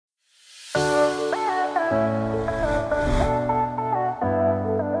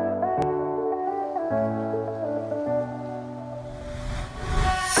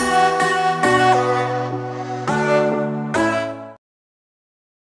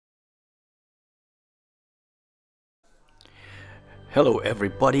Hello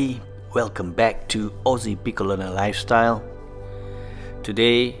everybody, welcome back to Aussie Piccolona Lifestyle.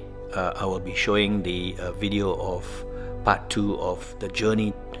 Today I will be showing the video of part 2 of the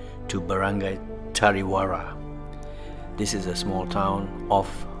Journey to Barangay Tariwara. This is a small town of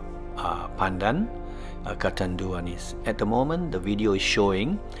Pandan, Catanduanes. At the moment the video is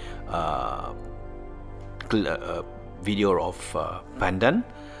showing video of Pandan,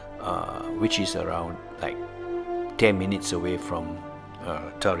 which is around like 10 minutes away from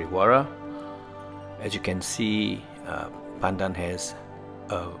Tariwara. As you can see, Pandan has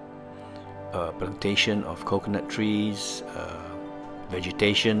a plantation of coconut trees,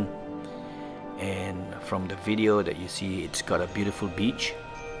 vegetation, and from the video that you see, it's got a beautiful beach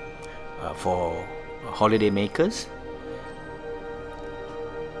for holiday makers.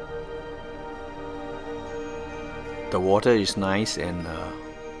 The water is nice and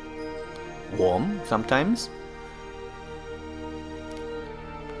warm sometimes.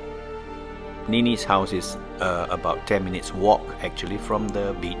 Nini's house is about 10 minutes walk actually from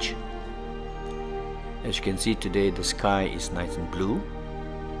the beach. As you can see today, the sky is nice and blue.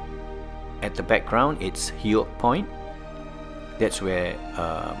 At the background it's Hiok Point. That's where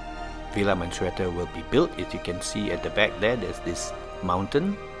Villa Mansueto will be built. As you can see at the back there, there's this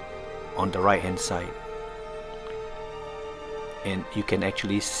mountain on the right hand side, and you can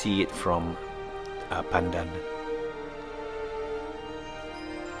actually see it from Pandan.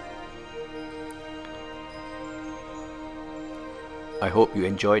 I hope you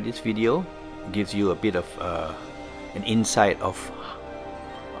enjoyed this video. It gives you a bit of an insight of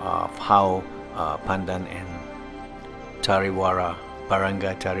how Pandan and Tariwara,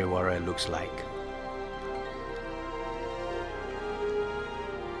 Barangay Tariwara looks like.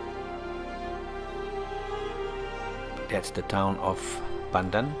 That's the town of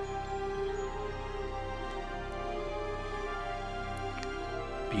Pandan.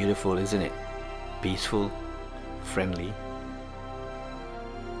 Beautiful, isn't it? Peaceful, friendly.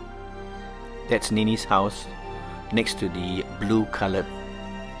 That's Nini's house next to the blue colored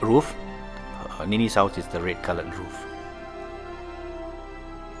roof. Nini's house is the red colored roof.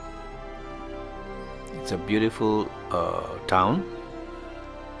 It's a beautiful town,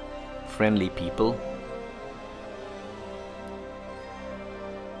 friendly people,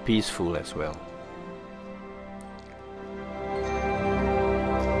 peaceful as well.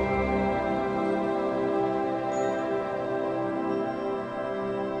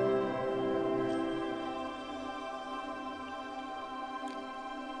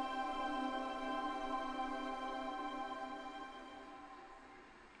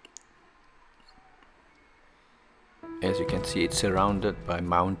 As you can see, it's surrounded by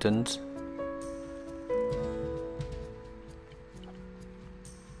mountains.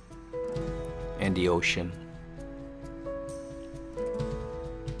 And the ocean.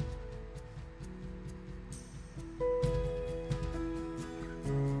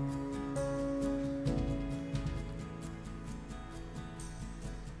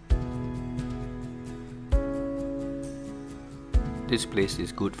 This place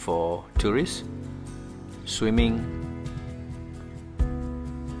is good for tourists, swimming,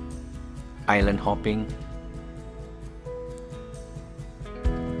 island hopping.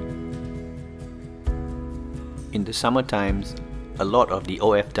 In the summer times, a lot of the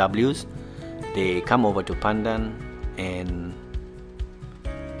OFWs, they come over to Pandan and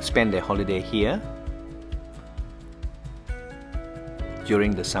spend their holiday here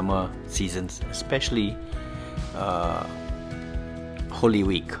during the summer seasons, especially Holy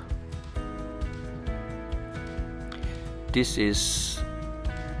Week. This is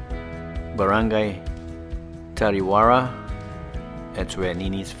Barangay Tariwara. That's where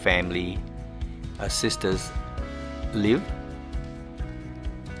Nini's family, sisters live.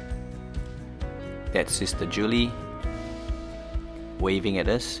 That's Sister Julie waving at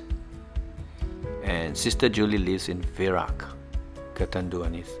us, and Sister Julie lives in Virac,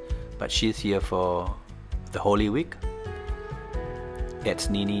 Catanduanes, but she's here for the Holy Week. That's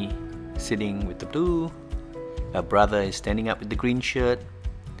Nini sitting with the blue. Her brother is standing up with the green shirt,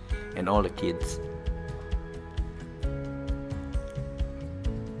 and all the kids.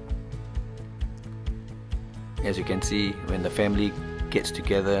 As you can see, when the family gets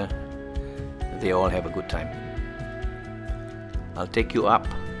together, they all have a good time. I'll take you up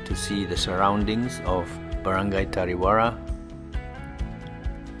to see the surroundings of Barangay Tariwara.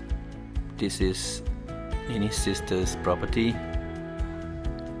 This is Nini's sister's property,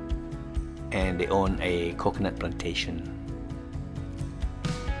 and they own a coconut plantation.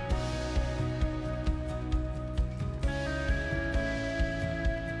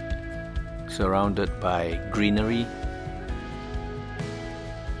 Surrounded by greenery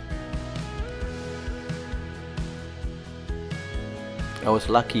I was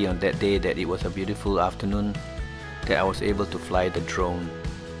lucky on that day that it was a beautiful afternoon, that I was able to fly the drone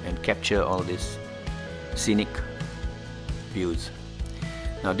and capture all these scenic views.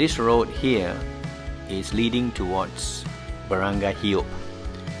 Now this road here is leading towards Barangay Hiop.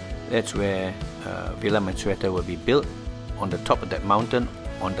 That's where Villa Mansueto will be built, on the top of that mountain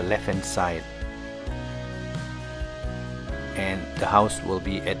on the left hand side, and the house will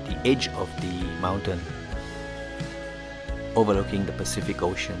be at the edge of the mountain overlooking the Pacific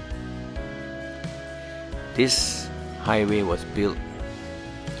Ocean. This highway was built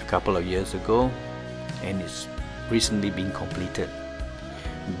a couple of years ago and it's recently been completed.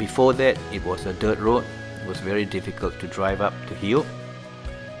 Before that, it was a dirt road. It was very difficult to drive up to Hiop,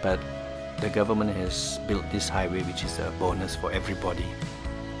 but the government has built this highway, which is a bonus for everybody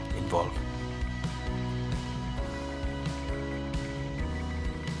involved.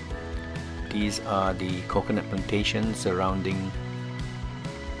 These are the coconut plantations surrounding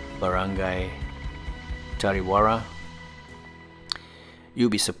Barangay Tariwara. You'll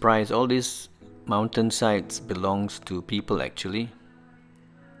be surprised, all these mountainsides belongs to people actually.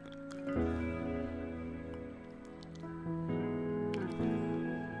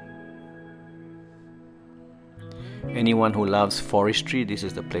 Anyone who loves forestry, this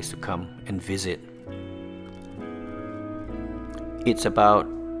is the place to come and visit. It's about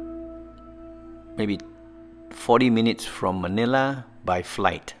maybe 40 minutes from Manila by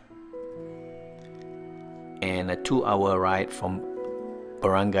flight, and a 2-hour ride from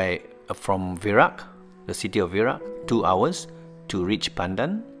Virac, the city of Virac, 2 hours to reach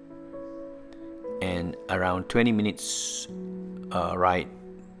Pandan, and around 20 minutes ride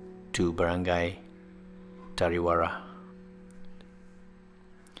to Barangay Tariwara.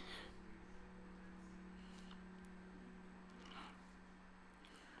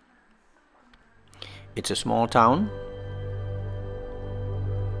 It's a small town,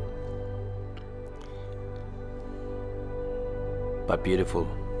 but beautiful.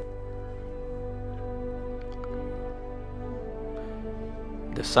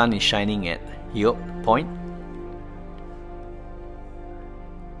 The sun is shining at Hiop Point.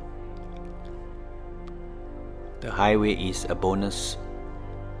 The highway is a bonus,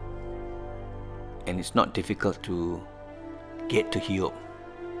 and it's not difficult to get to Hiop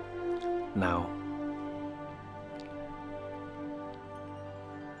now.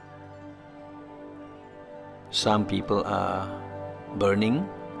 Some people are burning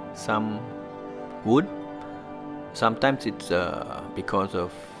some wood. Sometimes it's because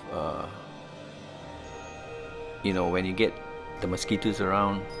of when you get the mosquitoes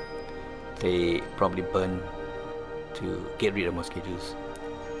around, they probably burn to get rid of mosquitoes.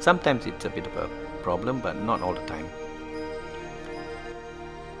 Sometimes it's a bit of a problem, but not all the time.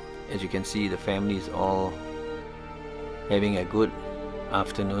 As you can see, the family is all having a good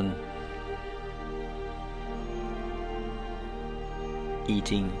afternoon,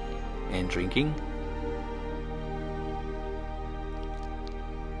 eating and drinking.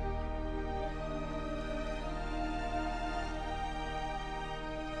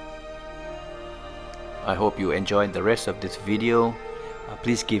 I hope you enjoyed the rest of this video.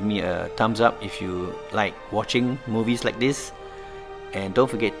 Please give me a thumbs up if you like watching movies like this, and don't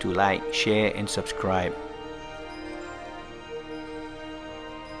forget to like, share and subscribe,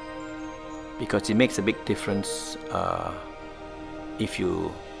 because it makes a big difference if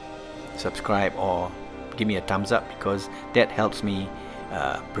you subscribe or give me a thumbs up, because that helps me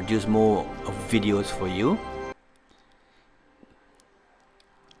produce more of videos for you.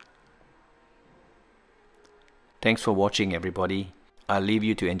 Thanks for watching, everybody. I'll leave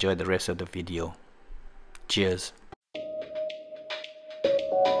you to enjoy the rest of the video. Cheers.